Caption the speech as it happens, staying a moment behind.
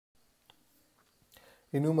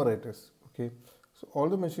Enumerators. Okay, so all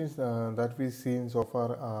the machines that we've seen so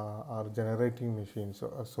far are generating machines.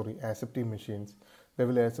 Sorry, accepting machines. They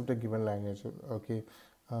will accept a given language. Okay,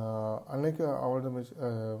 unlike all the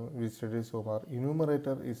we studied so far,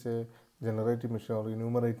 enumerator is a generating machine or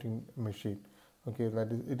enumerating machine. Okay,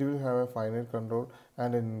 that is, it will have a finite control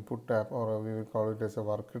and an input tab, or we will call it as a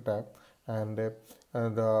work tab, and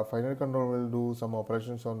the finite control will do some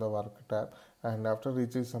operations on the work tab, and after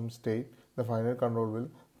reaching some state, the finite control will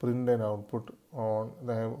print an output on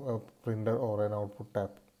the printer or an output tab.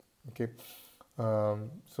 Okay,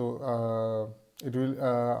 it will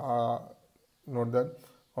note that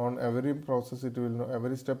on every process it will know,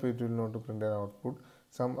 every step it will know to print an output.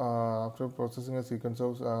 Some after processing a sequence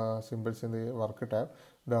of symbols in the worker tab,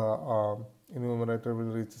 the enumerator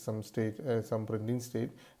will reach some state, some printing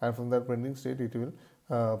state, and from that printing state it will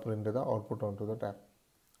print the output onto the tab.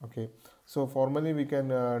 Okay, so formally we can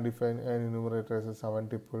define an enumerator as a 7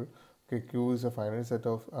 tuple. Okay, Q is a finite set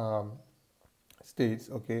of states.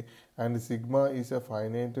 Okay, and sigma is a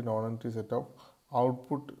finite non-empty set of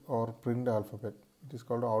output or print alphabet. It is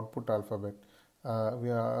called output alphabet. We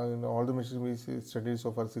are in all the machines we studied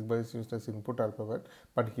so far, sigma is used as input alphabet,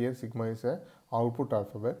 but here sigma is a output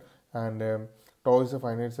alphabet, and tau is a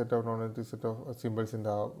finite set of non-empty set of symbols in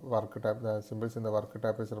the work tab. The symbols in the work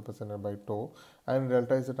tab is represented by tau, and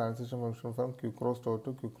delta is a transition function from q cross tau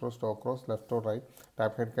to q cross tau cross left or right.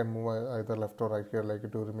 Tab head can move either left or right here like a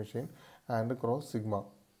Turing machine, and cross sigma.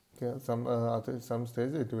 Okay, some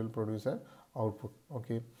stage it will produce an output.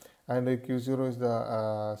 Okay, and q0 is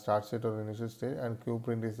the start state or initial state, and q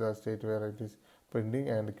print is the state where it is printing,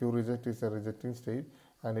 and q reject is a rejecting state,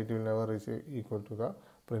 and it will never reach equal to the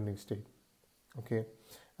printing state. Okay,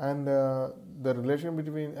 and the relation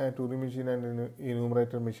between a Turing machine and an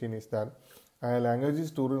enumerator machine is that a language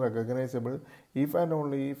is Turing recognizable if and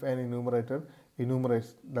only if an enumerator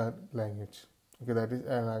enumerates that language. Okay, that is,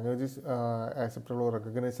 a language is acceptable or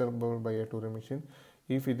recognizable by a Turing machine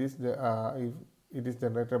if it is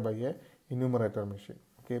generated by a enumerator machine.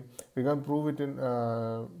 Okay, we can prove it in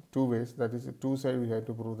two ways. That is, two sides we have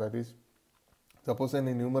to prove. That is, suppose an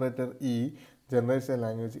enumerator E generates a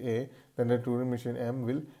language A, then the Turing machine M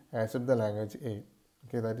will accept the language A.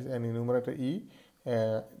 Okay, that is, an enumerator E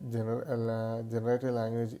generate a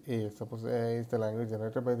language A. Suppose A is the language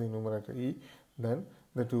generated by the enumerator E, then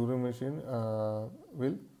the Turing machine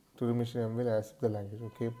M will accept the language.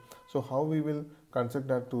 Okay, so how we will construct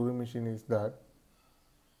that Turing machine is that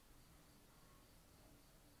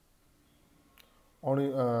on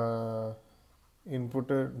input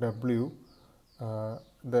W,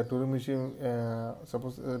 the Turing machine,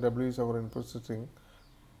 suppose W is our input string,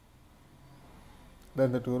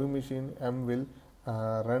 then the Turing machine M will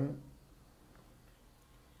run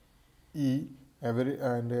E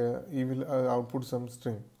and E will output some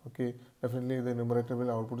string. Okay, definitely the enumerator will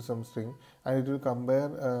output some string, and it will compare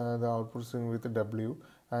the output string with W,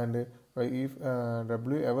 and if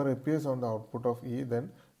W ever appears on the output of E,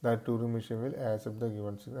 then that Turing machine will accept the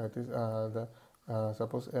given string. That is,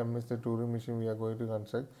 suppose M is the Turing machine we are going to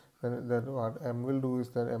construct, then what M will do is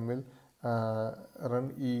that M will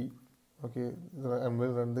run E. Okay, M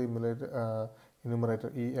will run the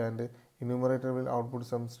enumerator E, and enumerator will output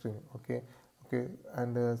some string. Okay,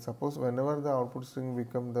 and suppose whenever the output string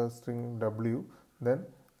become the string W, then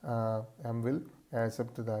M will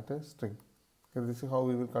accept that string. Okay, this is how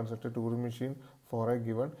we will construct a Turing machine for a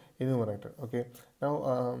given enumerator. Okay,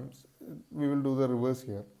 now we will do the reverse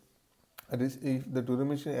here. That is, if the Turing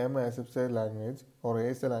machine M accepts a language, or A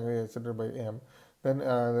is the language accepted by M, then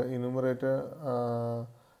the enumerator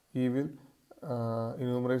E will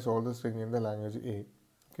enumerate all the string in the language A.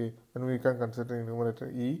 Okay, then we can consider enumerator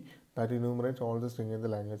E that enumerates all the string in the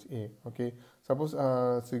language A. Okay, suppose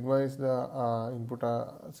sigma is the input,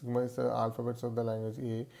 sigma is the alphabets of the language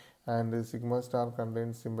A, and sigma star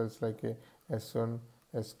contains symbols like S1,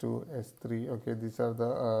 S2, S3. Okay, these are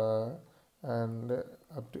the and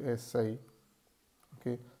up to Si.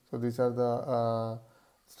 Okay, so these are the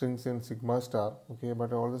strings in sigma star. Okay,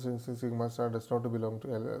 but all the strings in sigma star does not belong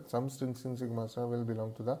to L. Some strings in sigma star will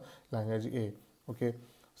belong to the language A. Okay,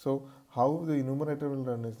 so how the enumerator will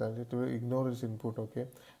run is that it will ignore its input. Okay,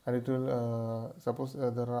 and it will suppose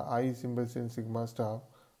there are I symbols in sigma star.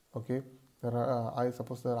 Okay, there are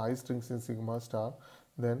suppose there are I strings in sigma star,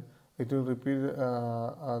 then it will repeat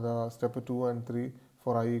the step 2 and 3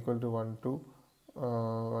 for I equal to 1 to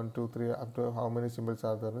 1, 2, 3, up to how many symbols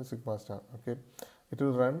are there in sigma star. Okay, it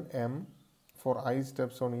will run M for I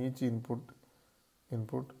steps on each input.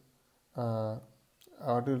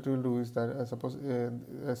 What it will do is that suppose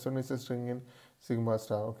S1 is a string in sigma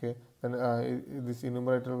star. Okay, then this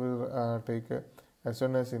enumerator will take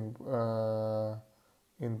S1 as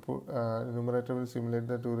input, enumerator will simulate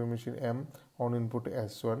the Turing machine M on input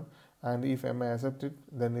S1, and if M accepts it,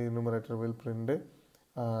 then the enumerator will print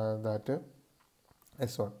that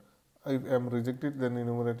S1. If M rejects it, then the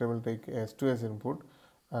enumerator will take S2 as input.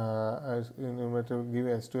 As enumerator will give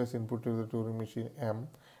S2 as input to the Turing machine M,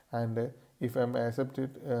 and if M accepts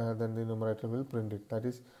it, then the enumerator will print it. That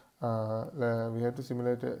is, we have to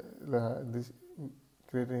simulate this,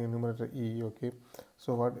 create an enumerator E. Okay,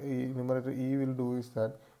 so what enumerator E will do is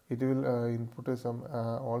that it will input some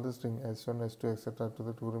all the string S1, S2, etc. to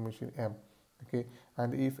the Turing machine M. Okay,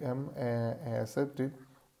 and if M accept it,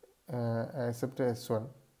 accept S1.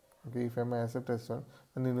 Okay, if M accept S1,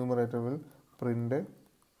 then the enumerator will print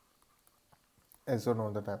S1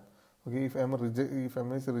 all the time. Okay, if M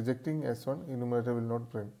is rejecting S1, enumerator will not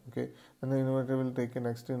print. Okay, then the enumerator will take a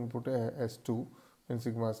next input S2 in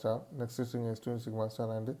sigma star, next string S2 in sigma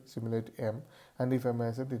star, and simulate M. And if M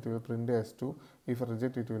accept, it will print S2. If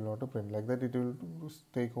reject, it will not print. Like that, it will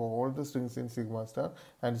take all the strings in sigma star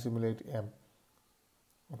and simulate M.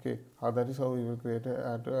 Okay, that is how we will create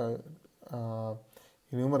a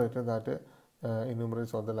enumerator that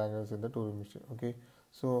enumerates all the languages in the Turing machine. Okay,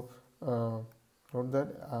 so note that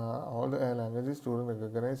all the languages Turing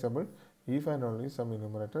recognizable if and only some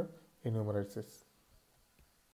enumerator enumerates it.